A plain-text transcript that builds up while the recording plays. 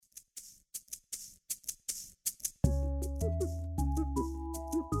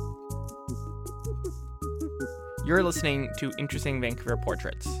You're listening to Interesting Vancouver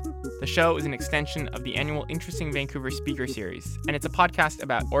Portraits. The show is an extension of the annual Interesting Vancouver Speaker Series, and it's a podcast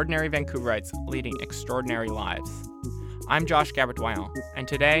about ordinary Vancouverites leading extraordinary lives. I'm Josh Gabert-Doyon, and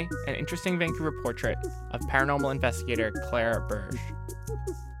today, an Interesting Vancouver portrait of paranormal investigator Claire Berge.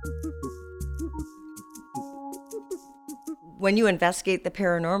 When you investigate the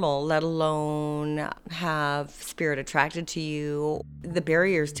paranormal, let alone have spirit attracted to you, the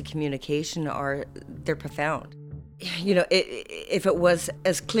barriers to communication they're profound. You know, if it was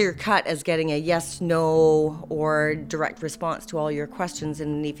as clear-cut as getting a yes, no, or direct response to all your questions in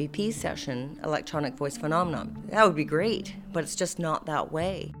an EVP session, electronic voice phenomenon, that would be great, but it's just not that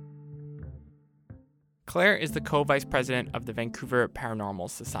way. Claire is the co-vice president of the Vancouver Paranormal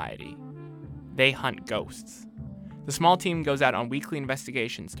Society. They hunt ghosts. The small team goes out on weekly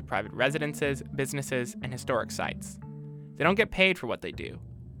investigations to private residences, businesses, and historic sites. They don't get paid for what they do.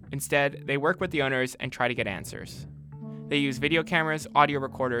 Instead, they work with the owners and try to get answers. They use video cameras, audio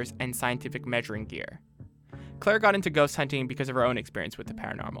recorders, and scientific measuring gear. Claire got into ghost hunting because of her own experience with the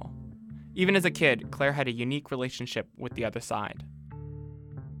paranormal. Even as a kid, Claire had a unique relationship with the other side.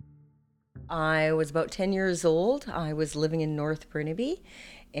 I was about 10 years old. I was living in North Burnaby,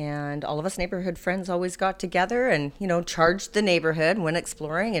 and all of us neighborhood friends always got together and, charged the neighborhood, went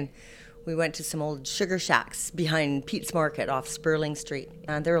exploring, and we went to some old sugar shacks behind Pete's Market off Sperling Street.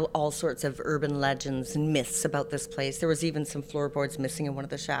 And there are all sorts of urban legends and myths about this place. There was even some floorboards missing in one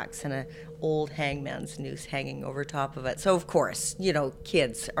of the shacks and an old hangman's noose hanging over top of it. So, of course,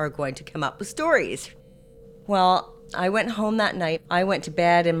 kids are going to come up with stories. Well, I went home that night. I went to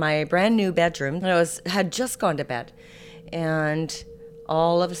bed in my brand new bedroom. I had just gone to bed. And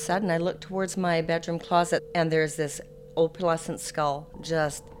all of a sudden, I looked towards my bedroom closet, and there's this opalescent skull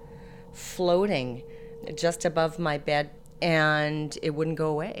just floating just above my bed, and it wouldn't go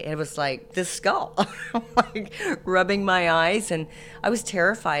away. It was like this skull, like rubbing my eyes, and I was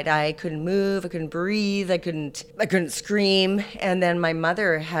terrified. I couldn't move, I couldn't breathe, I couldn't scream. And then my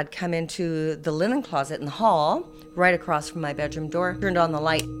mother had come into the linen closet in the hall, right across from my bedroom door, turned on the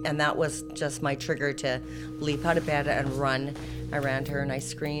light, and that was just my trigger to leap out of bed and run. I ran to her and I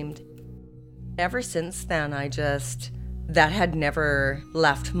screamed. Ever since then, that had never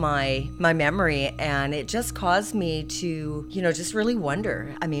left my memory, and it just caused me to, just really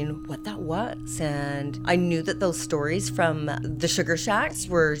wonder, what that was. And I knew that those stories from the sugar shacks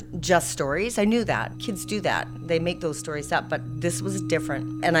were just stories. I knew that. Kids do that. They make those stories up, but this was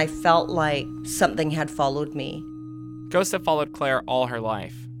different. And I felt like something had followed me. Ghosts have followed Claire all her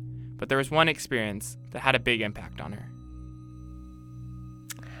life, but there was one experience that had a big impact on her.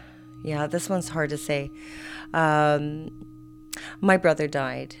 Yeah, this one's hard to say. My brother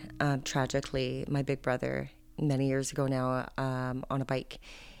died tragically, my big brother, many years ago now, on a bike.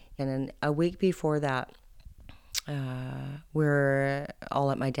 And then a week before that, we're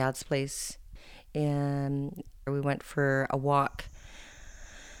all at my dad's place, and we went for a walk.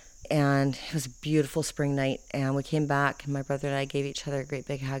 And it was a beautiful spring night, and we came back, and my brother and I gave each other a great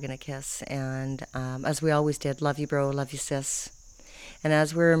big hug and a kiss. And as we always did, love you, bro, love you, sis. And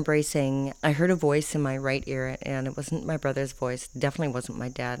as we were embracing, I heard a voice in my right ear, and it wasn't my brother's voice. It definitely wasn't my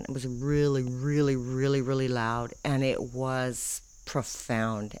dad. It was really, really, really, really loud, and it was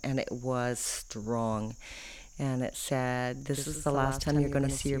profound, and it was strong. And it said, this is the last time you're going to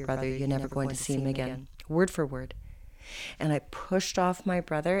see your brother. You're never going to see him again. Word for word. And I pushed off my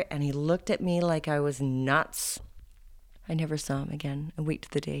brother, and he looked at me like I was nuts. I never saw him again, a week to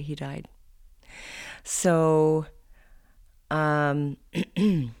the day he died. So I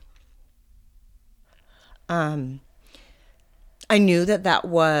knew that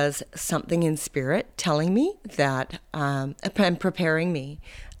was something in spirit telling me that, and preparing me,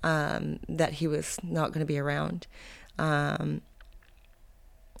 that he was not going to be around.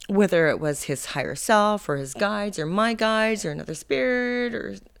 Whether it was his higher self or his guides or my guides or another spirit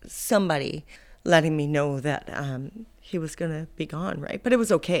or somebody letting me know that he was going to be gone, right? But it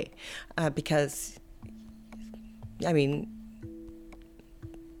was okay because,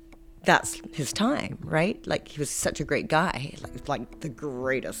 that's his time, right? Like, he was such a great guy, like the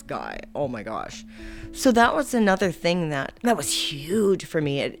greatest guy. Oh my gosh. So that was another thing that was huge for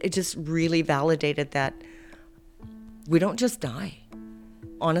me. It just really validated that we don't just die.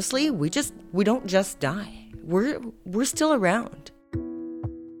 Honestly, we don't just die. We're still around.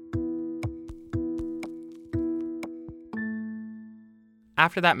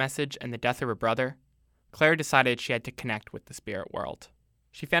 After that message and the death of her brother, Claire decided she had to connect with the spirit world.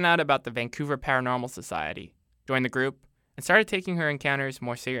 She found out about the Vancouver Paranormal Society, joined the group, and started taking her encounters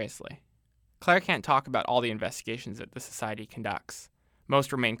more seriously. Claire can't talk about all the investigations that the society conducts,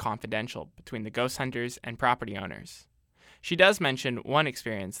 Most remain confidential between the ghost hunters and property owners. She does mention one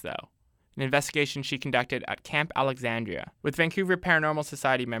experience, though, an investigation she conducted at Camp Alexandria with Vancouver Paranormal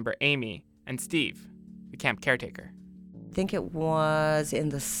Society member Amy and Steve, the camp caretaker. I think it was in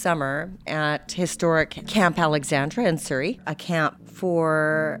the summer at historic Camp Alexandra in Surrey, a camp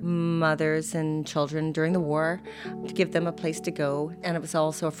for mothers and children during the war to give them a place to go. And it was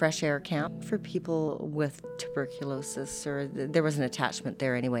also a fresh air camp for people with tuberculosis, or there was an attachment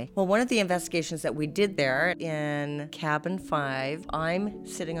there anyway. Well, one of the investigations that we did there in cabin 5, I'm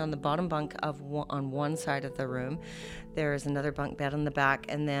sitting on the bottom bunk on one side of the room. There is another bunk bed on the back,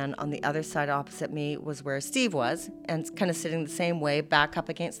 and then on the other side opposite me was where Steve was, and kind of sitting the same way, back up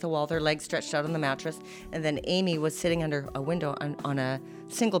against the wall, their legs stretched out on the mattress, and then Amy was sitting under a window on a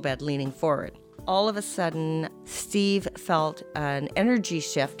single bed leaning forward. All of a sudden, Steve felt an energy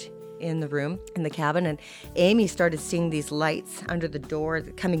shift in the room, in the cabin, and Amy started seeing these lights under the door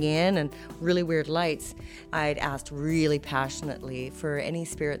coming in, and really weird lights. I'd asked really passionately for any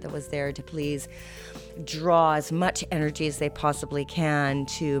spirit that was there to please draw as much energy as they possibly can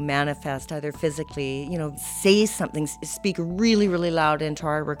to manifest, either physically, say something, speak really, really loud into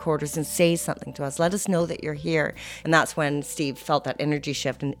our recorders and say something to us. Let us know that you're here. And that's when Steve felt that energy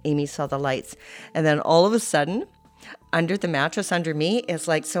shift and Amy saw the lights. And then all of a sudden, under the mattress under me, it's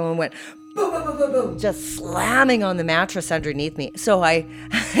like someone went boom, boom, boom, boom, boom, just slamming on the mattress underneath me. So I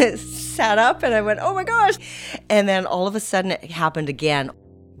sat up and I went, oh my gosh. And then all of a sudden it happened again,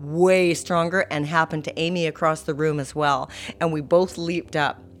 way stronger, and happened to Amy across the room as well. And we both leaped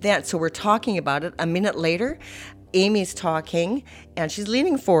up. So we're talking about it. A minute later, Amy's talking and she's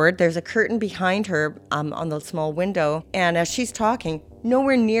leaning forward. There's a curtain behind her on the small window. And as she's talking,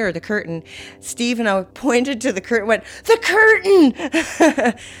 nowhere near the curtain, Steve and I pointed to the curtain, went, the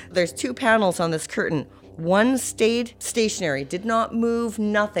curtain! There's 2 panels on this curtain. One stayed stationary, did not move,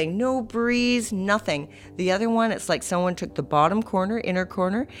 nothing, no breeze, nothing. The other one, it's like someone took the bottom corner, inner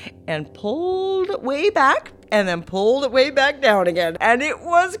corner, and pulled it way back, and then pulled it way back down again. And it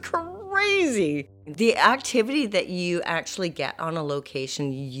was crazy. The activity that you actually get on a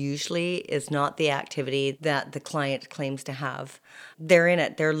location usually is not the activity that the client claims to have. They're in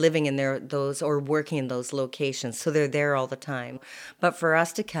it, they're living in those or working in those locations, so they're there all the time. But for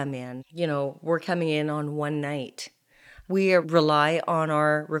us to come in, we're coming in on one night. We rely on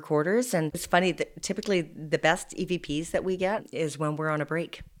our recorders, and it's funny that typically the best EVPs that we get is when we're on a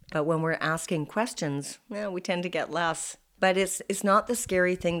break. But when we're asking questions, we tend to get less. But it's not the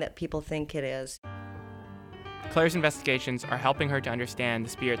scary thing that people think it is. Claire's investigations are helping her to understand the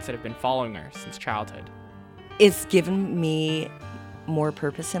spirits that have been following her since childhood. It's given me more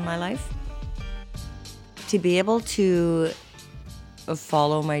purpose in my life. To be able to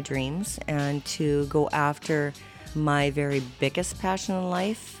follow my dreams and to go after my very biggest passion in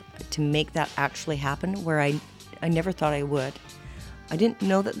life, to make that actually happen where I never thought I would. I didn't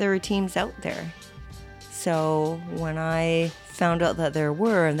know that there were teams out there. So when I found out that there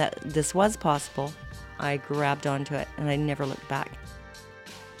were and that this was possible, I grabbed onto it and I never looked back.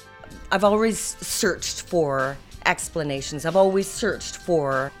 I've always searched for explanations. I've always searched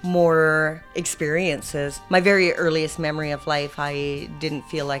for more experiences. My very earliest memory of life, I didn't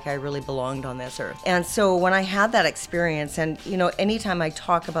feel like I really belonged on this earth. And so when I had that experience, and anytime I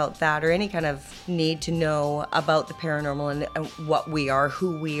talk about that or any kind of need to know about the paranormal and what we are,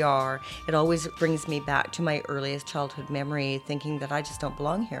 who we are, it always brings me back to my earliest childhood memory, thinking that I just don't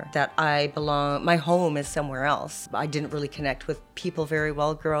belong here, that my home is somewhere else. I didn't really connect with people very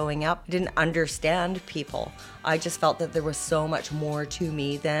well growing up. I didn't understand people. I just felt that there was so much more to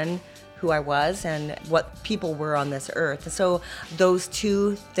me than who I was and what people were on this earth. So those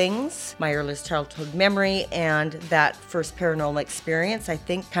two things, my earliest childhood memory and that first paranormal experience, I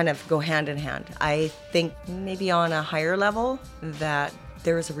think kind of go hand in hand. I think maybe on a higher level that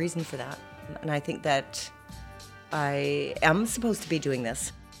there is a reason for that. And I think that I am supposed to be doing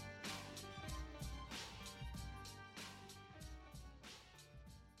this.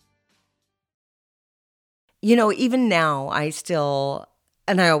 Even now, I still,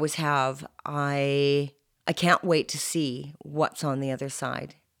 and I always have, I can't wait to see what's on the other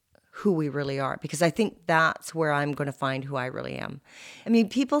side, who we really are, because I think that's where I'm going to find who I really am. I mean,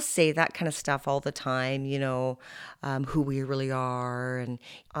 people say that kind of stuff all the time, who we really are, and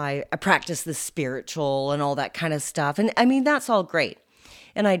I practice the spiritual and all that kind of stuff. And I mean, that's all great.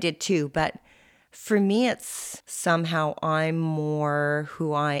 And I did too, but for me, it's somehow I'm more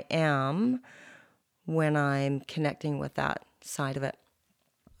who I am when I'm connecting with that side of it.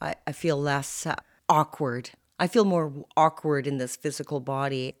 I feel less awkward. I feel more awkward in this physical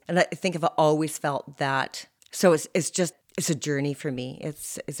body. And I think I've always felt that. So it's just it's a journey for me.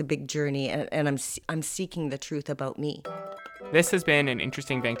 It's a big journey, and I'm seeking the truth about me. This has been an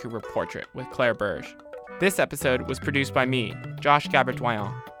Interesting Vancouver Portrait with Claire Berge. This episode was produced by me, Josh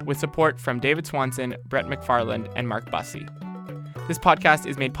Gabert-Doyon, with support from David Swanson, Brett McFarland, and Mark Bussey. This podcast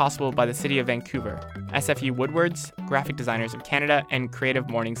is made possible by the City of Vancouver, SFU Woodwards, Graphic Designers of Canada, and Creative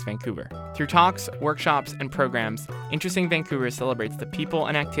Mornings Vancouver. Through talks, workshops, and programs, Interesting Vancouver celebrates the people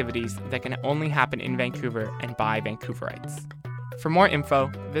and activities that can only happen in Vancouver and by Vancouverites. For more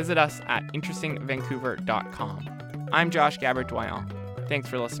info, visit us at interestingvancouver.com. I'm Josh Gabert-Doyon. Thanks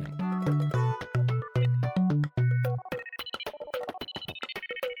for listening.